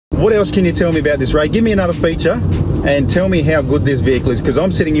What else can you tell me about this, Ray? Give me another feature and tell me how good this vehicle is, because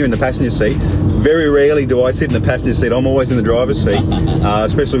I'm sitting here in the passenger seat. Very rarely do I sit in the passenger seat. I'm always in the driver's seat,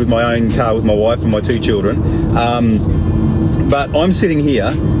 especially with my own car with my wife and my 2 children. But I'm sitting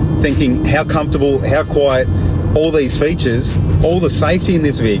here thinking how comfortable, how quiet, all these features, all the safety in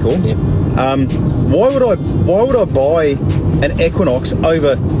this vehicle. Yep. Why would I buy an Equinox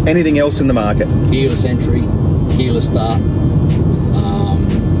over anything else in the market? Keyless entry, keyless start.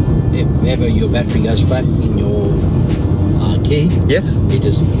 If ever your battery goes flat in your key, yes, you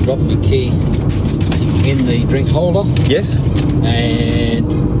just drop your key in the drink holder. Yes. And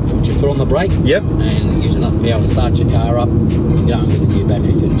put your foot on the brake. Yep. And it gives enough power to start your car up and go and get a new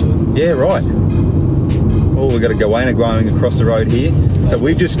battery fitted to it. Yeah, right. Oh, we've got a goanna going across the road here. So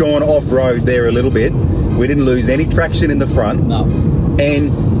we've just gone off-road there a little bit. We didn't lose any traction in the front. No.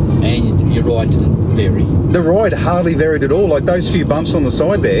 And your ride didn't vary. The ride hardly varied at all. Like those few bumps on the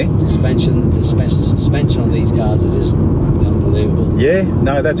side there. Suspension on these cars are just unbelievable. Yeah,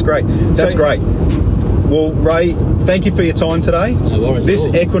 no, that's great. That's great. Well, Ray, thank you for your time today. No worries. This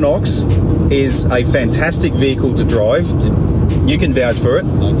Equinox is a fantastic vehicle to drive. Yep. You can vouch for it.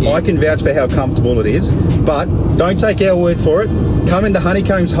 Okay. I can vouch for how comfortable it is. But don't take our word for it. Come into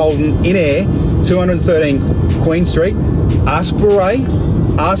Honeycombes Holden in Ayr, 213 Queen Street. Ask for Ray.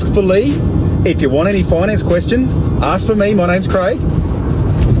 Ask for Lee. If you want any finance questions, ask for me. My name's Craig.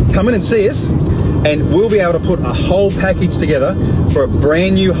 Come in and see us, and we'll be able to put a whole package together for a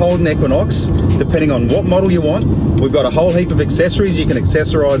brand new Holden Equinox, depending on what model you want. We've got a whole heap of accessories you can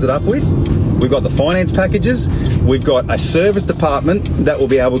accessorize it up with. We've got the finance packages. We've got a service department that will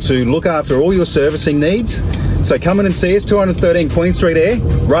be able to look after all your servicing needs. So come in and see us, 213 Queen Street Ayr.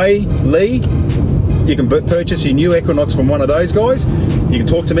 Ray, Lee, you can purchase your new Equinox from one of those guys. You can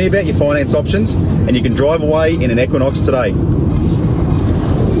talk to me about your finance options, and you can drive away in an Equinox today.